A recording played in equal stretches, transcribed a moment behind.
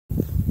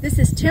This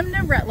is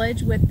Timna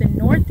Rutledge with the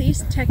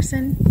Northeast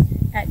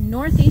Texan at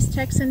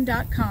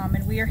northeasttexan.com,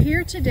 and we are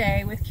here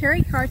today with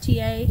Kerry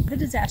Cartier, the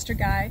disaster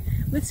guy,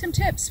 with some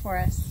tips for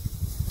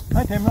us.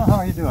 Hi Timna, how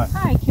are you doing?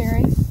 Hi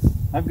Kerry.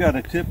 I've got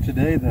a tip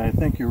today that I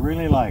think you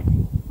really like.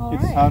 All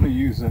it's right. how to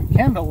use a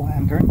candle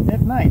lantern at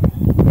night.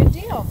 Good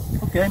deal.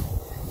 Okay,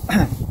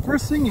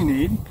 first thing you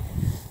need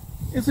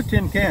is a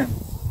tin can.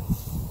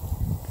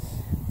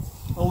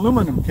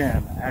 Aluminum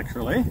can,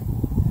 actually.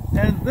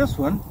 And this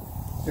one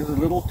is a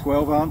little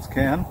 12-ounce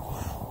can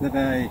that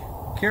I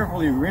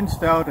carefully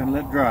rinsed out and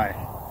let dry.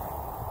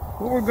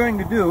 What we're going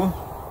to do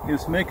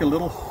is make a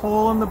little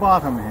hole in the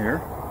bottom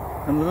here,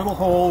 and the little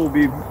hole will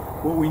be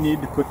what we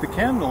need to put the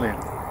candle in.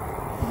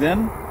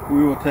 Then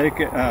we will take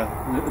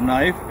a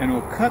knife and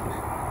we'll cut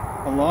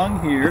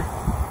along here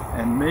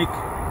and make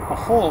a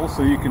hole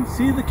so you can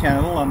see the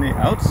candle on the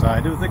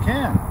outside of the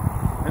can.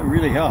 That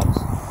really helps.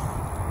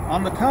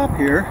 On the top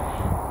here,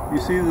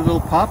 you see the little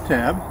pop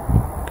tab.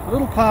 The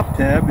little pop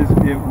tab it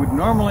would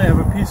normally have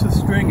a piece of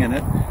string in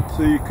it,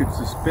 so you could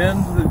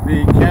suspend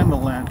the candle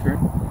lantern,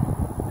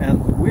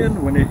 and the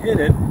wind, when it hit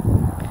it,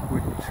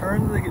 would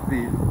turn the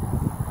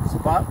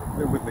spot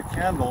with the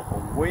candle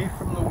away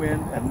from the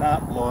wind and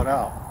not blow it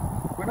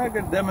out. We're not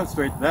going to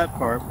demonstrate that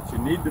part, but you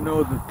need to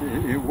know that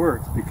it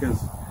works,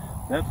 because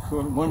that's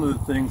one of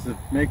the things that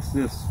makes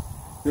this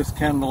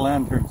candle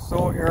lantern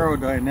so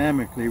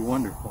aerodynamically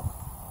wonderful.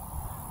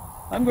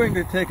 I'm going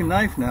to take a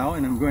knife now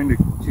and I'm going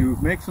to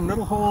make some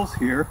little holes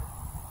here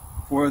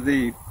for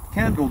the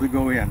candle to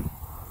go in.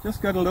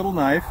 Just got a little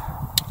knife,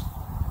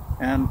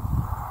 and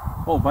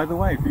oh, by the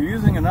way, if you're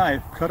using a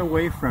knife, cut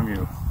away from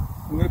you.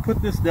 I'm going to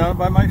put this down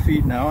by my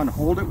feet now and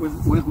hold it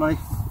with my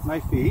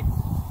feet,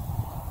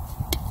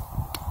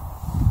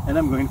 and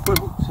I'm going to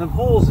put some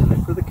holes in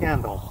it for the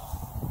candle.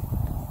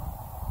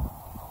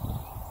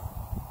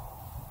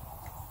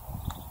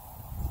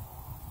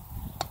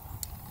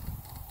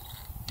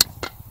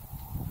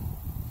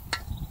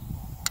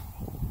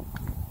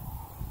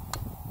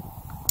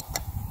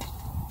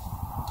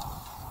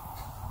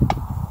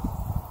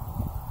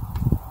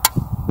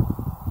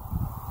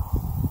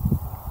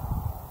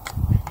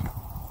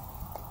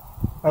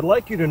 I'd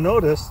like you to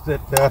notice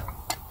that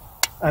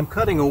I'm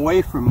cutting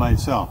away from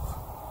myself.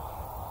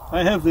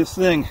 I have this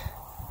thing,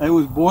 I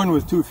was born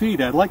with 2 feet,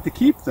 I'd like to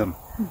keep them.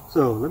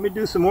 So let me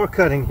do some more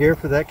cutting here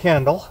for that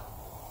candle.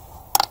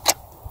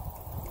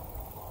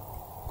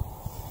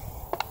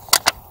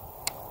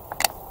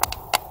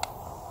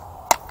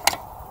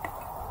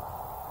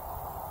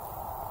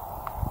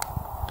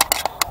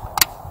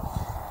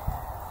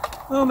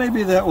 Well,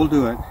 maybe that will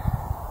do it.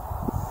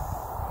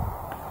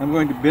 I'm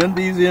going to bend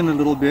these in a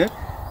little bit.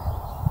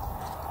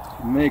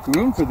 Make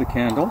room for the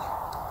candle.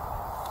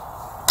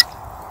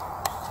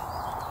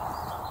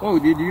 Oh,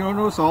 did you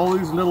notice all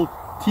these little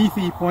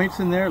teethy points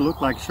in there?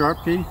 Look like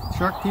shark teeth.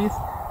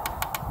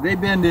 They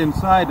bend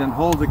inside and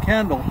hold the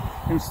candle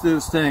instead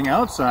of staying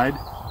outside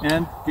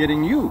and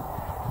getting you.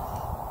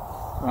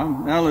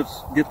 Now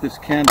let's get this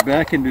can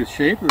back into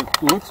shape.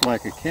 It looks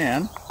like a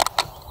can.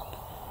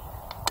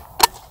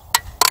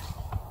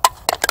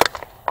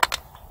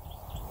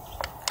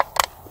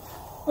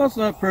 Well, it's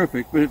not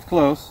perfect, but it's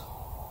close.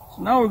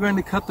 So now we're going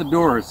to cut the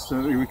doors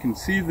so that we can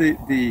see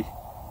the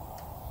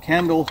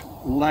candle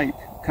light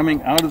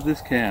coming out of this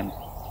can.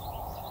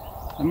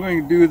 I'm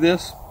going to do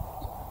this,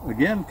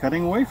 again,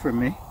 cutting away from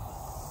me.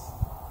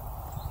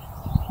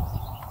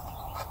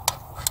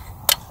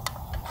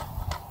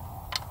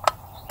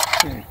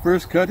 Okay,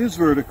 first cut is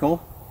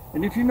vertical,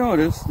 and if you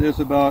notice, there's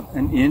about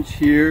an inch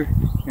here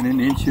and an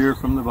inch here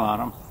from the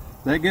bottom.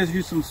 That gives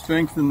you some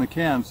strength in the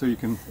can so you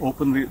can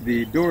open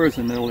the doors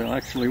and it'll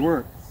actually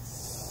work.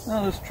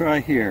 Now let's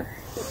try here.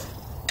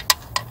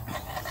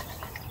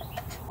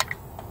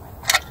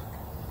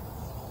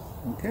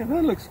 Okay,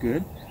 that looks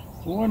good.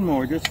 One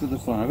more just for the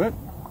fun of it.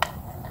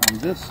 On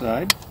this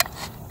side.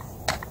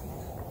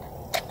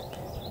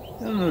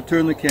 Then I'll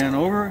turn the can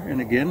over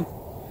and again,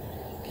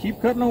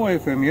 keep cutting away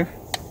from you.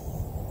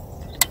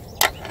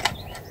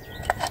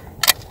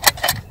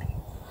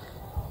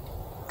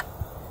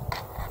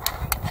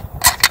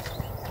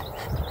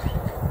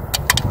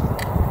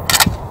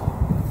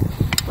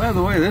 By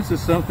the way, this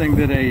is something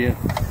that a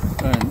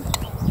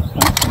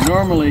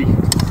normally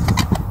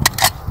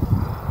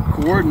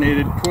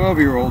coordinated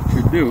 12-year-old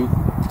should do,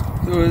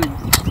 so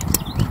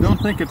don't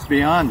think it's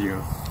beyond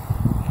you.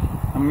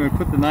 I'm going to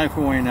put the knife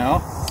away now,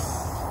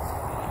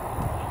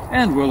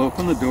 and we'll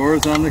open the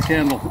doors on the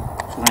candle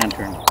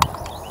lantern.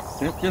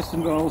 That just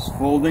involves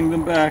folding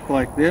them back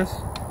like this,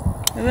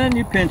 and then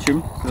you pinch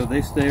them so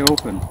they stay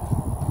open.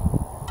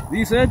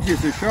 These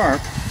edges are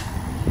sharp,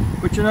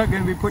 but you're not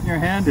going to be putting your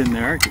hand in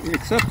there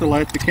except to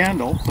light the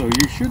candle, so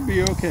you should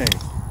be okay.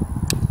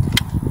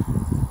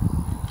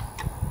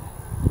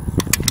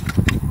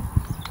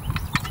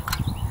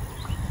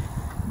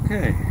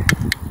 Okay.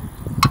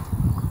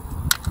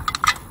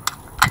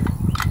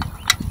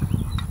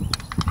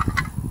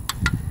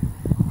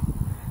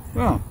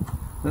 Well,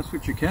 that's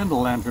what your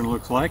candle lantern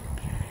looks like.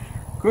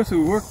 Of course, it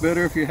would work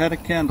better if you had a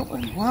candle.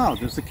 And wow,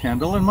 there's a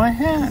candle in my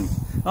hand.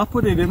 I'll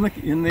put it in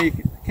the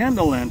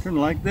candle lantern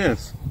like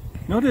this.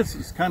 Notice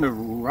it's kind of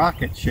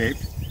rocket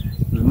shaped.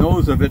 The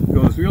nose of it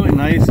goes really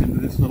nice into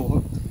this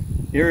little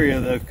area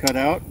that I've cut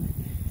out.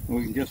 And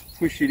we can just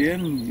push it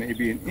in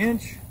maybe 1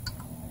 inch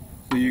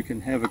so you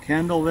can have a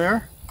candle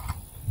there.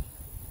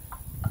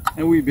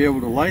 And we'd be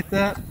able to light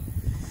that,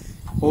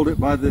 hold it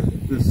by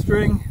the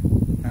string,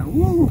 and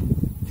woo,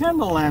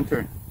 candle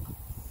lantern.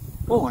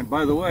 Oh, and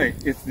by the way,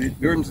 if it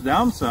burns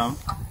down some,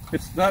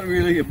 it's not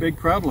really a big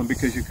problem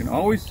because you can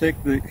always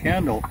take the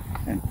candle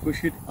and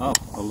push it up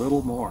a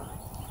little more.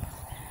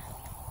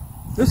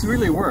 This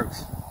really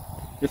works.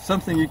 It's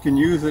something you can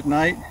use at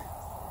night,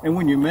 and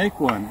when you make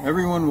one,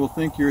 everyone will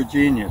think you're a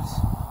genius.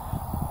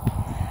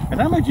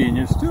 And I'm a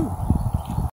genius too.